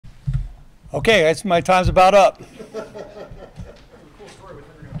Okay, that's my time's about up. Cool story. We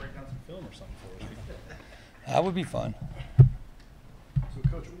think we're going to break down some film or something for us. That would be fun. So,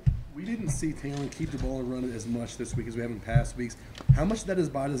 Coach, we didn't see Taylor keep the ball and run it as much this week as we have in past weeks. How much of that is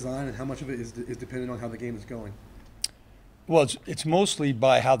by design, and how much of it is dependent on how the game is going? Well, it's mostly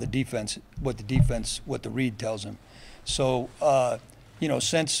by how the defense, what the read tells him. So, you know,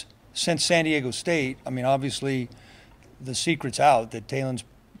 since San Diego State, I mean, obviously the secret's out that Taylor's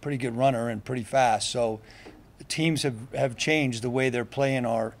a pretty good runner and pretty fast. So teams have changed the way they're playing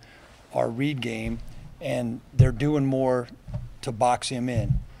our read game, and they're doing more to box him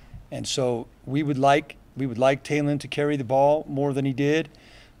in. And so we would like Taylor to carry the ball more than he did.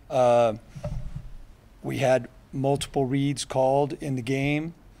 We had multiple reads called in the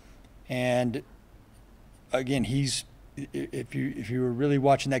game, and again, if you were really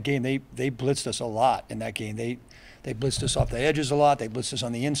watching that game, they blitzed us a lot in that game. They blitzed us off the edges a lot. They blitzed us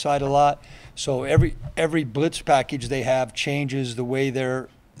on the inside a lot. So every blitz package they have changes the way their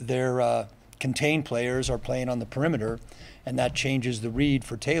contained players are playing on the perimeter, and that changes the read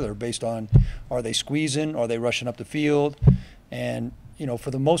for Taylor based on, are they squeezing, are they rushing up the field, and you know,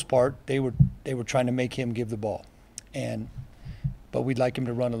 for the most part, they were trying to make him give the ball, but we'd like him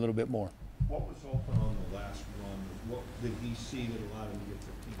to run a little bit more. What was open on the last run? What did he see that allowed him to get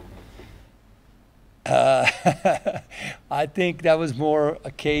 15 yards? I think that was more a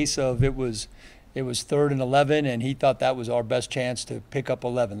case of it was 3rd and 11, and he thought that was our best chance to pick up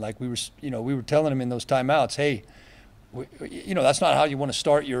 11. Like we were telling him in those timeouts, hey, that's not how you want to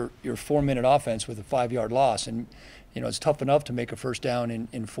start your 4-minute offense with a 5-yard loss. And it's tough enough to make a first down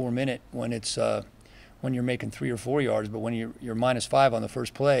in 4 minutes when you're making 3 or 4 yards, but when you're -5 on the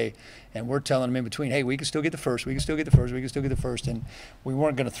first play, and we're telling them in between, hey, we can still get the first, we can still get the first, we can still get the first, and we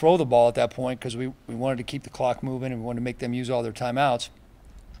weren't going to throw the ball at that point because we wanted to keep the clock moving and we wanted to make them use all their timeouts.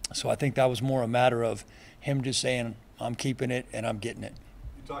 So I think that was more a matter of him just saying, I'm keeping it and I'm getting it.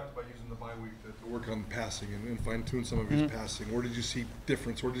 You talked about using the bye week to work on passing and fine-tune some of his passing. Where did you see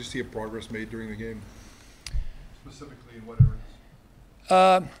difference? Where did you see a progress made during the game? Specifically in what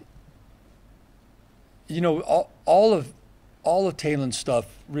areas? All of Taylor's stuff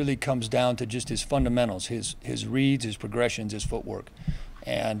really comes down to just his fundamentals, his reads, his progressions, his footwork,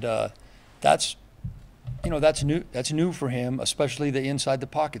 and that's new for him, especially the inside the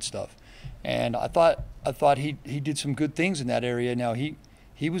pocket stuff. And I thought he did some good things in that area. Now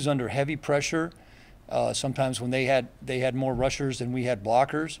he was under heavy pressure sometimes when they had more rushers than we had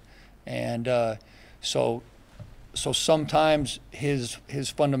blockers, and so sometimes his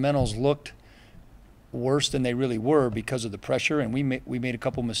fundamentals looked worse than they really were because of the pressure, and we made a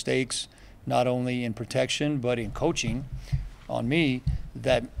couple mistakes, not only in protection but in coaching on me,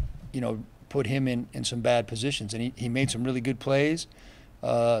 that put him in some bad positions. And he made some really good plays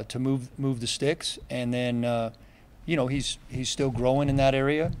to move the sticks, and then he's still growing in that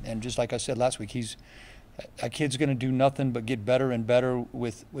area. And just like I said last week, a kid's going to do nothing but get better and better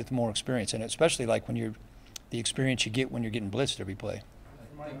with more experience, and especially like when the experience you get when you're getting blitzed every play.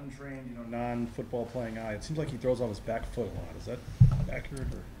 For my untrained, non-football playing eye, it seems like he throws off his back foot a lot. Is that accurate?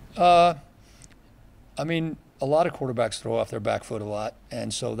 Or? I mean, a lot of quarterbacks throw off their back foot a lot,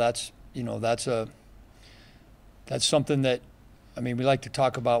 and so that's something that, we like to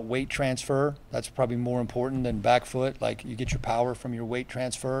talk about weight transfer. That's probably more important than back foot. Like, you get your power from your weight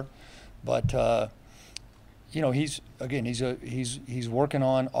transfer, but he's working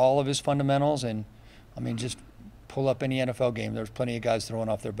on all of his fundamentals, and just pull up any NFL game. There's plenty of guys throwing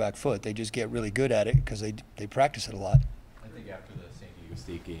off their back foot. They just get really good at it because they practice it a lot. I think after the San Diego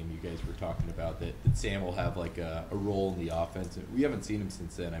State game, you guys were talking about that Sam will have like a role in the offense. We haven't seen him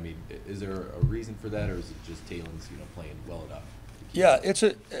since then. Is there a reason for that, or is it just Taylor's playing well enough? Yeah,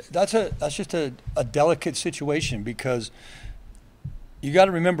 that's just a delicate situation, because you got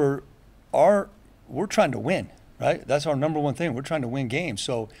to remember we're trying to win, right? That's our number one thing. We're trying to win games.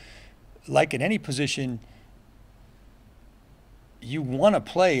 So, like in any position, you want to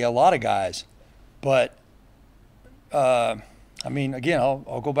play a lot of guys, but again,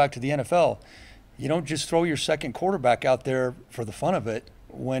 I'll go back to the NFL. You don't just throw your second quarterback out there for the fun of it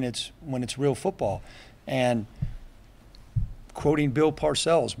when it's real football. And quoting Bill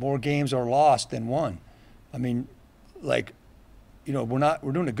Parcells, more games are lost than won. We're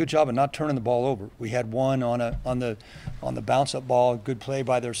doing a good job of not turning the ball over. We had one on the bounce up ball, good play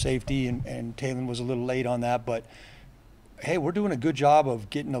by their safety, and Taylor was a little late on that, but hey, we're doing a good job of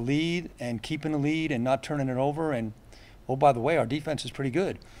getting a lead and keeping the lead and not turning it over. And oh, by the way, our defense is pretty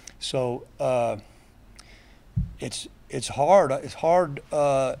good. So it's hard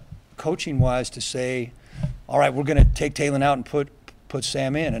coaching wise to say, all right, we're going to take Taylor out and put put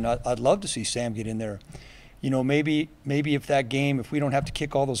Sam in, and I'd love to see Sam get in there. You know, maybe if that game, if we don't have to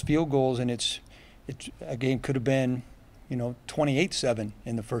kick all those field goals, and it's a game could have been, you know, 28-7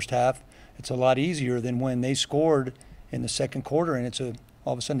 in the first half. It's a lot easier than when they scored in the second quarter, and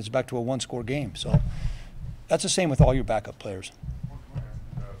all of a sudden it's back to a one-score game. So that's the same with all your backup players.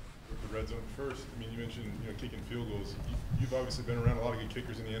 With the red zone first, I mean, you mentioned, you know, kicking field goals. You've obviously been around a lot of good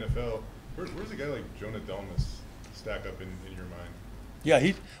kickers in the NFL. Where's a guy like Jonah Delmas stack up in your mind?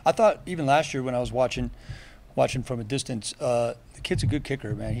 Yeah, I thought even last year when I was watching from a distance, the kid's a good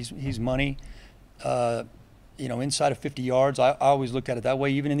kicker, man. He's money. You know, inside of 50 yards, I always looked at it that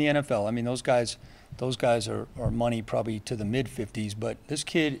way, even in the NFL. I mean, those guys are money probably to the mid-50s, but this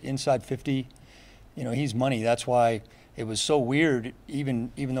kid inside 50, you know, he's money. That's why it was so weird,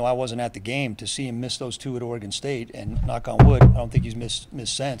 even though I wasn't at the game, to see him miss those two at Oregon State. And knock on wood, I don't think he's missed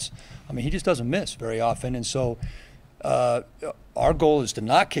since. I mean, he just doesn't miss very often, and so our goal is to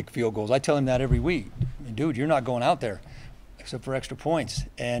not kick field goals. I tell him that every week. I mean, dude, you're not going out there except for extra points,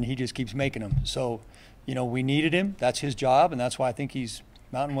 and he just keeps making them. So, you know, we needed him. That's his job, and that's why I think he's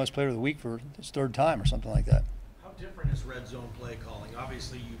Mountain West Player of the Week for his third time or something like that. How different is red zone play calling?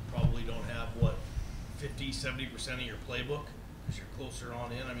 Obviously, you probably don't have, 50-70% of your playbook because you're closer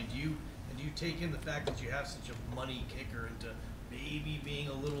on in. I mean, do you take in the fact that you have such a money kicker into maybe being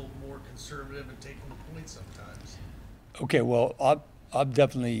a little more conservative and taking the points sometimes? Okay, well, I've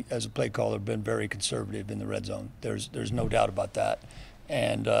definitely, as a play caller, been very conservative in the red zone. There's no doubt about that.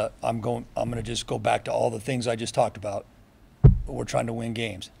 And I'm going to just go back to all the things I just talked about. We're trying to win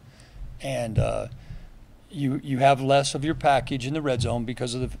games, and you have less of your package in the red zone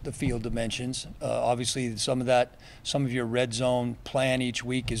because of the field dimensions. Obviously, some of your red zone plan each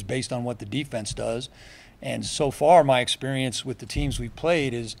week is based on what the defense does. And so far, my experience with the teams we've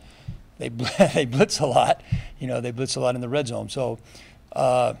played is they blitz a lot. You know, they blitz a lot in the red zone. So,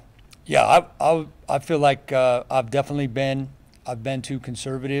 yeah, I feel like I've been too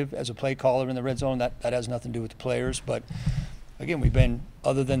conservative as a play caller in the red zone. That has nothing to do with the players. But, again, we've been,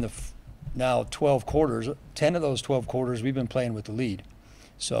 other than now 12 quarters, 10 of those 12 quarters, we've been playing with the lead.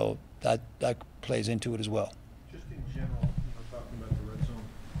 So that plays into it as well. Just in general, talking about the red zone,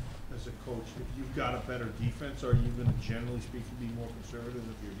 as a coach, if you've got a better defense, are you going to generally speaking be more conservative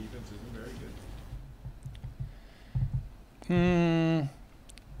if your defense isn't very good?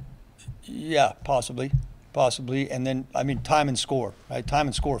 Yeah, possibly. And then, I mean, time and score, right? Time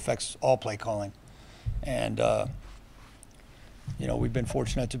and score affects all play calling. And, you know, we've been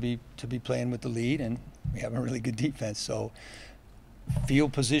fortunate to be playing with the lead, and we have a really good defense. So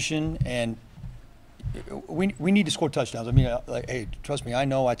field position, and we need to score touchdowns. I mean, hey, trust me, I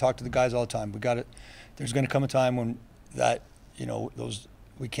know. I talk to the guys all the time. There's going to come a time when that, you know,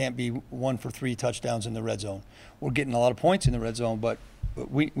 we can't be 1 for 3 touchdowns in the red zone. We're getting a lot of points in the red zone, but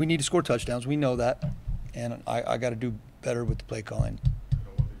we need to score touchdowns. We know that, and I got to do better with the play calling.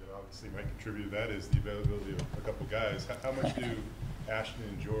 One thing that obviously might contribute to that is the availability of a couple guys. How much do Ashton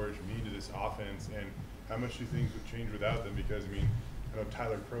and George mean to this offense, and how much do things would change without them? Because, I mean, I know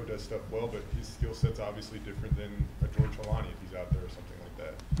Tyler Crow does stuff well, but his skill set's obviously different than a George Holani if he's out there or something like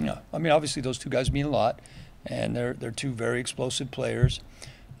that. Yeah, I mean, obviously those two guys mean a lot, and they're two very explosive players.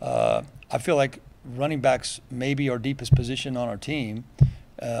 I feel like running backs may be our deepest position on our team,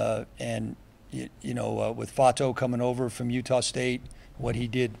 and you know, with Fato coming over from Utah State, what he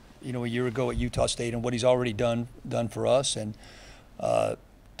did, you know, a year ago at Utah State, and what he's already done for us, and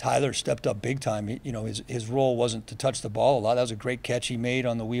Tyler stepped up big time. You know, his role wasn't to touch the ball a lot. That was a great catch he made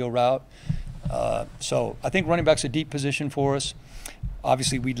on the wheel route. So I think running back's a deep position for us.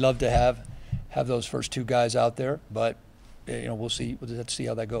 Obviously, we'd love to have those first two guys out there, but you know, we'll see. We'll just have to see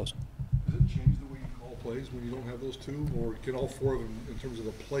how that goes. Does it change the way you call plays when you don't have those two, or can all four of them, in terms of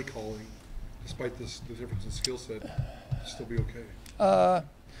the play calling, despite the difference in skill set, still be okay?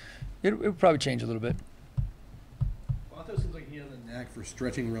 It would probably change a little bit. Fato seems like he has a knack for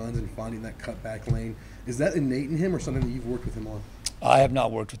stretching runs and finding that cutback lane. Is that innate in him, or something that you've worked with him on? I have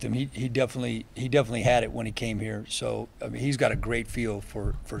not worked with him. He definitely had it when he came here. So I mean, he's got a great feel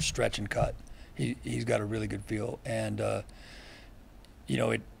for stretch and cut. He's got a really good feel. And you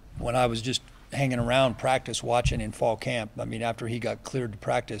know, when I was just hanging around practice, watching in fall camp, I mean, after he got cleared to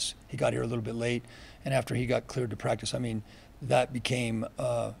practice, he got here a little bit late, and after he got cleared to practice, I mean, that became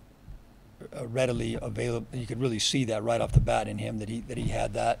readily available. You could really see that right off the bat in him that he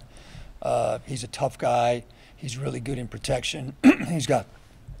had that. He's a tough guy. He's really good in protection. He's got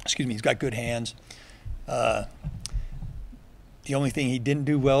good hands. The only thing he didn't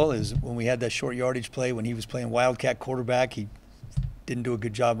do well is when we had that short yardage play when he was playing Wildcat quarterback, he didn't do a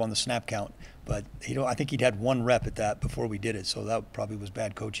good job on the snap count. But I think he'd had one rep at that before we did it, so that probably was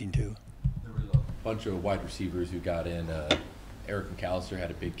bad coaching too. There was a bunch of wide receivers who got in. Eric McAllister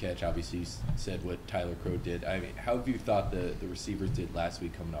had a big catch. Obviously, you said what Tyler Crow did. I mean, how have you thought the receivers did last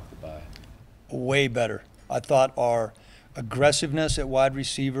week coming off the bye? Way better. I thought our aggressiveness at wide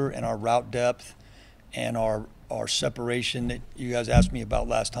receiver and our route depth and our separation that you guys asked me about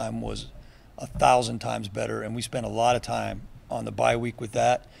last time was 1,000 times better, and we spent a lot of time on the bye week with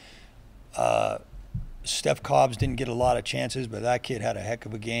that. Steph Cobbs didn't get a lot of chances, but that kid had a heck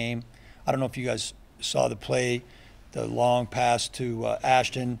of a game. I don't know if you guys saw the play, the long pass to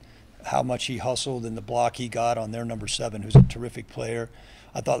Ashton, how much he hustled and the block he got on their number 7, who's a terrific player.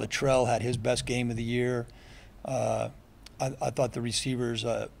 I thought Latrell had his best game of the year. I thought the receivers,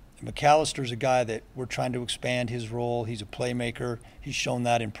 McAllister's a guy that we're trying to expand his role. He's a playmaker. He's shown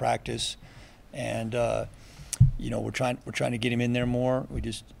that in practice, and we're trying to get him in there more. We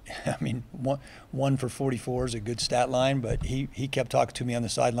just, I mean, one for 44 is a good stat line, but he kept talking to me on the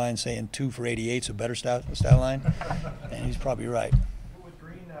sideline saying 2 for 88 is a better stat line, and he's probably right. With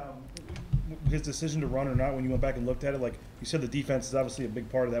Green, his decision to run or not, when you went back and looked at it, like you said, the defense is obviously a big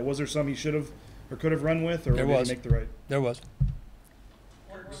part of that. Was there some he should have or could have run with, or did he make the right? There was.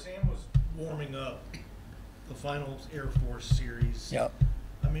 Sam was warming up the finals Air Force series. Yeah.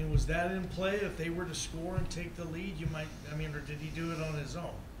 I mean, was that in play? If they were to score and take the lead, or did he do it on his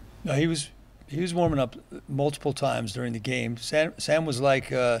own? No, he was warming up multiple times during the game. Sam was like,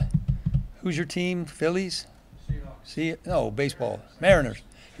 who's your team? Phillies? No, baseball. Mariners.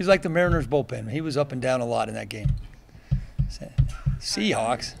 He's like the Mariners bullpen. He was up and down a lot in that game.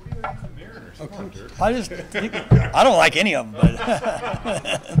 Seahawks. What do you like the Mariners? Come on, Dirk. I don't like any of them, but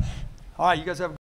all right, you guys have